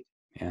they need.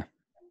 Yeah.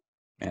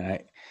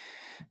 And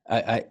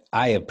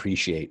I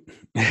appreciate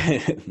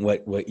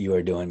what you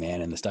are doing,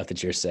 man, and the stuff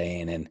that you're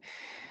saying, and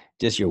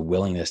just your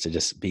willingness to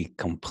just be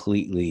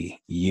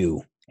completely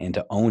you and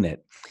to own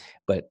it,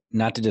 but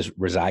not to just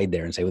reside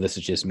there and say, well, this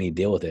is just me,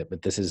 deal with it.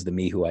 But this is the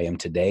me who I am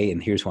today,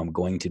 and here's who I'm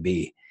going to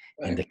be.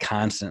 Right. And to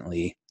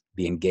constantly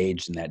be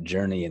engaged in that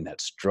journey and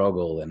that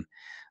struggle and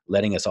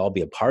letting us all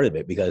be a part of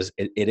it, because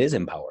it is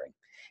empowering.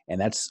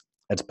 And that's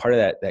part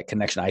of that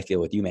connection I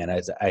feel with you, man.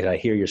 As I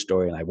hear your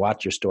story and I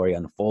watch your story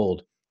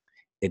unfold,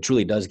 it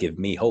truly does give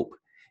me hope.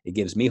 It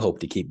gives me hope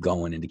to keep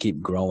going and to keep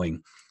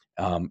growing,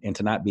 and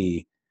to not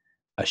be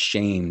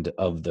ashamed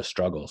of the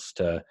struggles,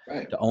 to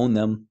own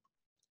them,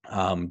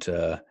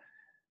 to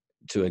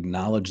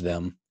acknowledge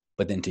them,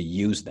 but then to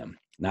use them,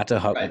 not to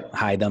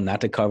hide them, not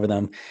to cover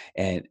them.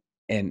 And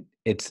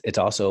it's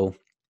also,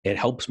 it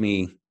helps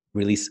me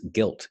release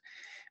guilt,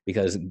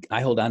 because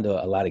I hold on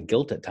to a lot of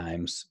guilt at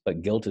times,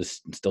 but guilt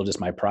is still just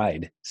my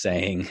pride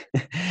saying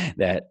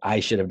that I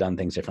should have done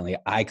things differently.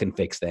 I can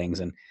fix things,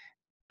 and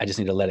I just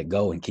need to let it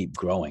go and keep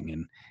growing.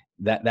 And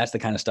that's the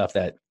kind of stuff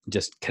that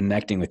just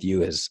connecting with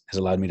you has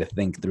allowed me to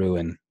think through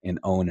and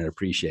own and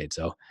appreciate.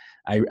 So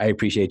I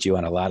appreciate you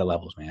on a lot of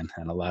levels, man,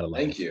 on a lot of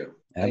levels. Thank you.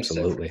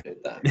 Absolutely.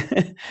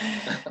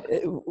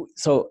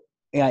 So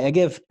I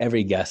give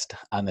every guest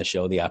on the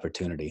show the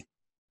opportunity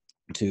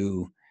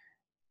to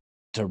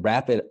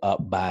wrap it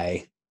up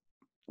by,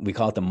 we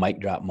call it the mic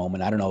drop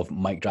moment. I don't know if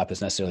mic drop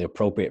is necessarily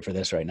appropriate for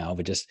this right now,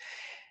 but just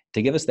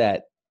to give us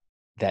that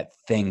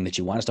thing that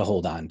you want us to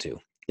hold on to.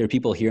 There are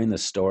people hearing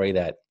this story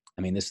that,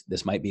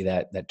 this might be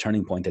that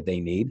turning point that they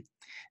need.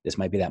 This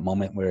might be that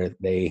moment where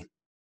they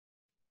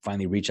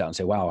finally reach out and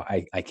say, wow,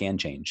 I can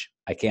change.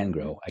 I can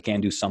grow. I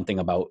can do something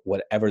about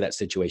whatever that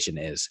situation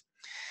is.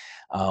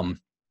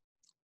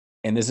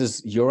 And this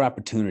is your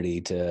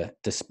opportunity to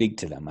speak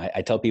to them.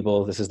 I tell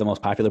people this is the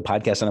most popular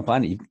podcast on the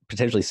planet.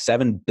 Potentially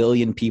 7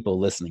 billion people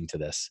listening to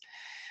this.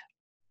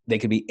 They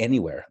could be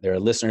anywhere. There are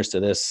listeners to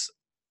this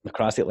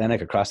across the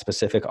Atlantic, across the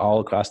Pacific, all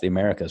across the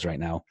Americas right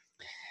now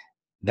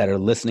that are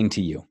listening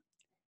to you,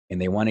 and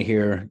they want to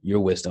hear your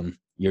wisdom,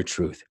 your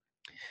truth.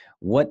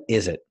 What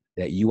is it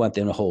that you want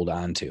them to hold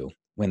on to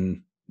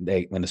when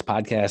this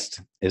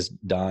podcast is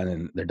done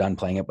and they're done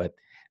playing it, but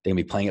they're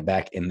gonna be playing it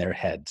back in their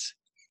heads?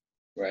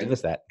 Right.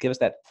 Give us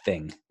that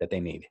thing that they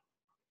need.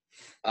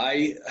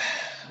 My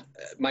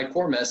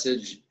core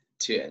message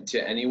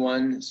to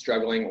anyone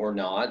struggling or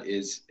not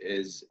is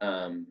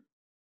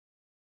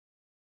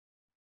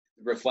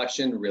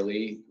reflection.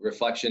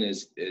 Reflection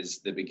is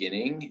the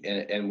beginning,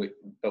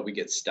 but we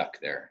get stuck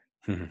there.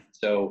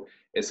 So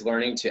it's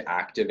learning to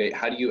activate.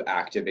 How do you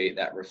activate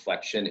that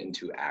reflection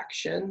into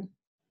action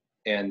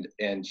and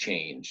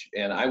change?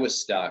 And I was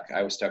stuck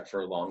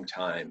for a long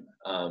time,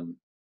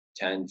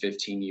 10,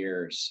 15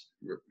 years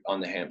on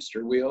the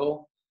hamster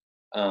wheel.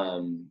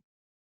 And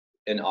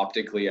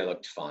optically I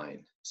looked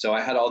fine. So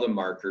I had all the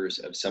markers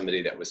of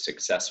somebody that was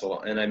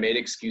successful, and I made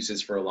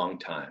excuses for a long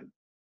time.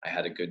 I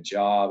had a good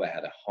job, I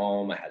had a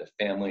home, I had a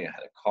family, I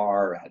had a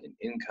car, I had an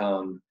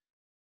income.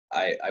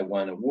 I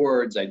won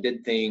awards, I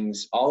did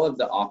things. All of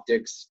the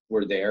optics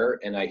were there,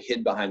 and I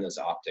hid behind those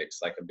optics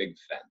like a big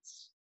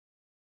fence.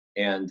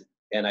 And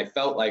I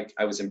felt like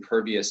I was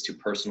impervious to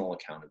personal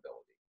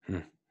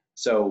accountability.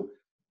 So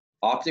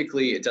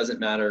optically, it doesn't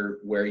matter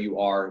where you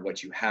are,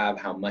 what you have,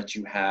 how much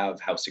you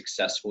have, how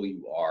successful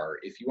you are.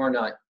 If you are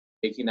not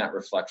taking that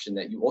reflection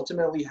that you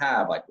ultimately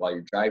have, like while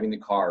you're driving the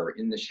car or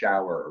in the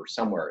shower or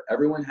somewhere,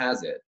 everyone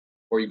has it,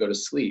 or you go to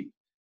sleep.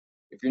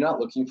 If you're not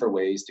looking for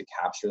ways to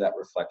capture that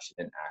reflection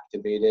and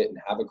activate it and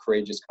have a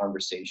courageous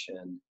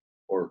conversation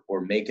or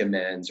make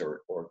amends or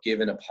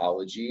give an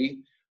apology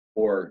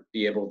or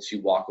be able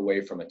to walk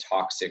away from a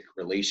toxic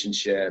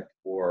relationship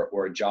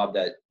or a job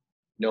that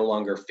no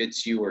longer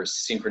fits you or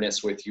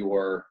synchronous with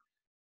your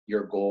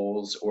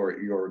goals or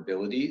your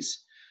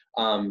abilities,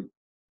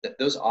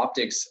 those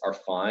optics are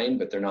fine,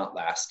 but they're not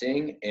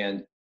lasting,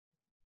 and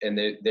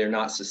they're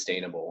not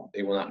sustainable.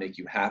 They will not make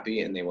you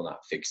happy, and they will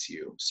not fix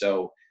you.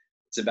 So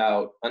it's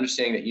about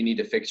understanding that you need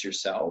to fix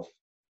yourself,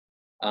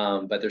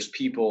 but there's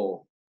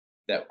people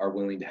that are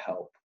willing to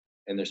help,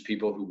 and there's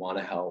people who want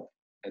to help,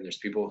 and there's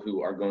people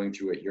who are going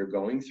through what you're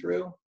going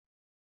through.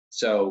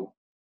 So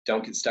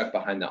don't get stuck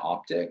behind the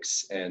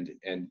optics, and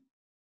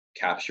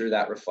capture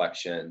that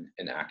reflection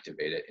and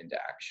activate it into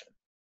action.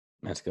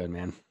 That's good,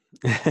 man.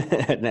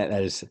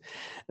 that is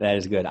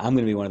good. I'm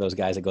going to be one of those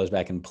guys that goes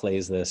back and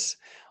plays this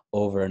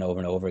over and over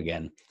and over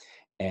again.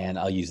 And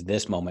I'll use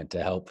this moment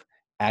to help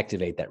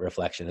activate that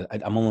reflection.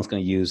 I'm almost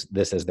going to use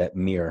this as that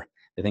mirror,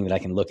 the thing that I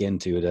can look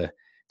into to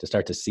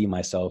start to see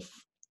myself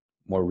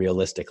more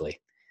realistically,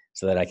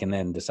 so that I can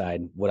then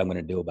decide what I'm going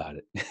to do about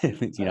it.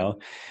 You know,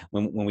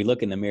 when we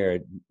look in the mirror,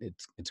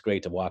 it's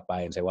great to walk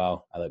by and say,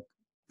 wow,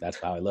 that's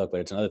how I look.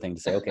 But it's another thing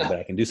to say, okay, but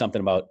I can do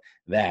something about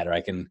that, or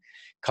I can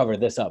cover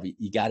this up.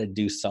 You got to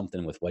do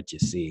something with what you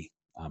see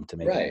to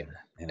make it better.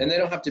 You know? And they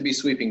don't have to be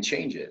sweeping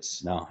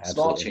changes. No, absolutely.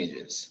 Small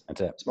changes.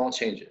 That's it. Small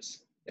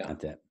changes. Yeah.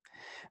 That's it.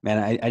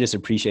 Man, I just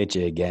appreciate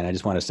you again. I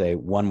just want to say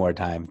one more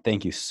time,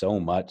 thank you so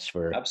much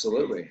for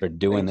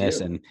doing this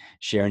and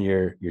sharing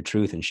your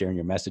truth and sharing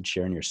your message,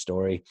 sharing your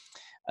story.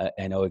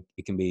 I know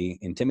it can be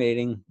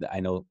intimidating. I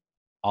know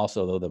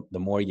also, though, the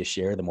more you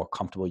share, the more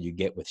comfortable you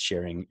get with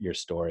sharing your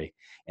story,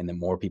 and the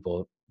more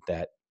people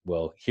that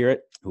will hear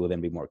it, who will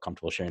then be more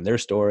comfortable sharing their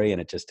story.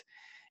 And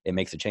it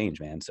makes a change,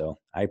 man. So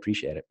I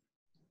appreciate it.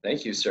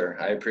 Thank you, sir.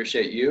 I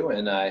appreciate you,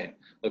 and I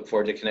look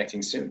forward to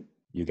connecting soon.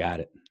 You got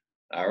it.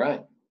 All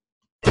right.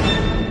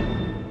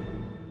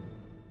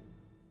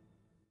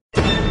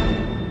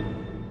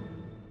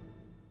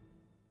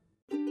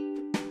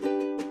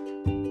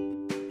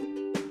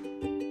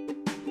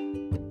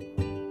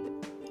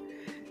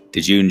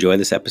 Did you enjoy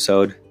this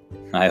episode?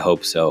 I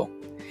hope so.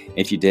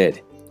 If you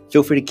did,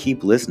 feel free to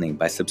keep listening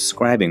by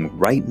subscribing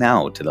right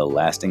now to the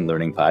Lasting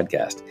Learning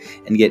Podcast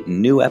and get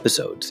new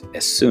episodes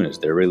as soon as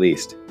they're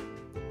released.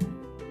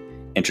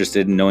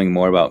 Interested in knowing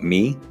more about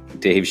me,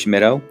 Dave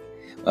Schmittou?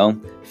 Well,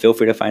 feel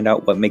free to find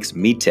out what makes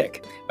me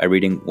tick by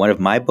reading one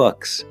of my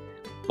books,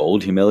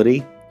 Bold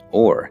Humility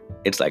or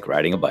It's Like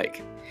Riding a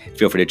Bike.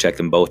 Feel free to check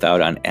them both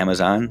out on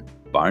Amazon,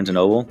 Barnes &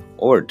 Noble,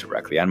 or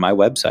directly on my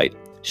website,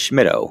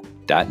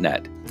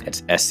 schmittou.net.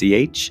 That's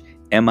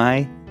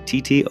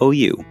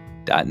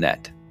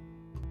SCHMITTOU.net.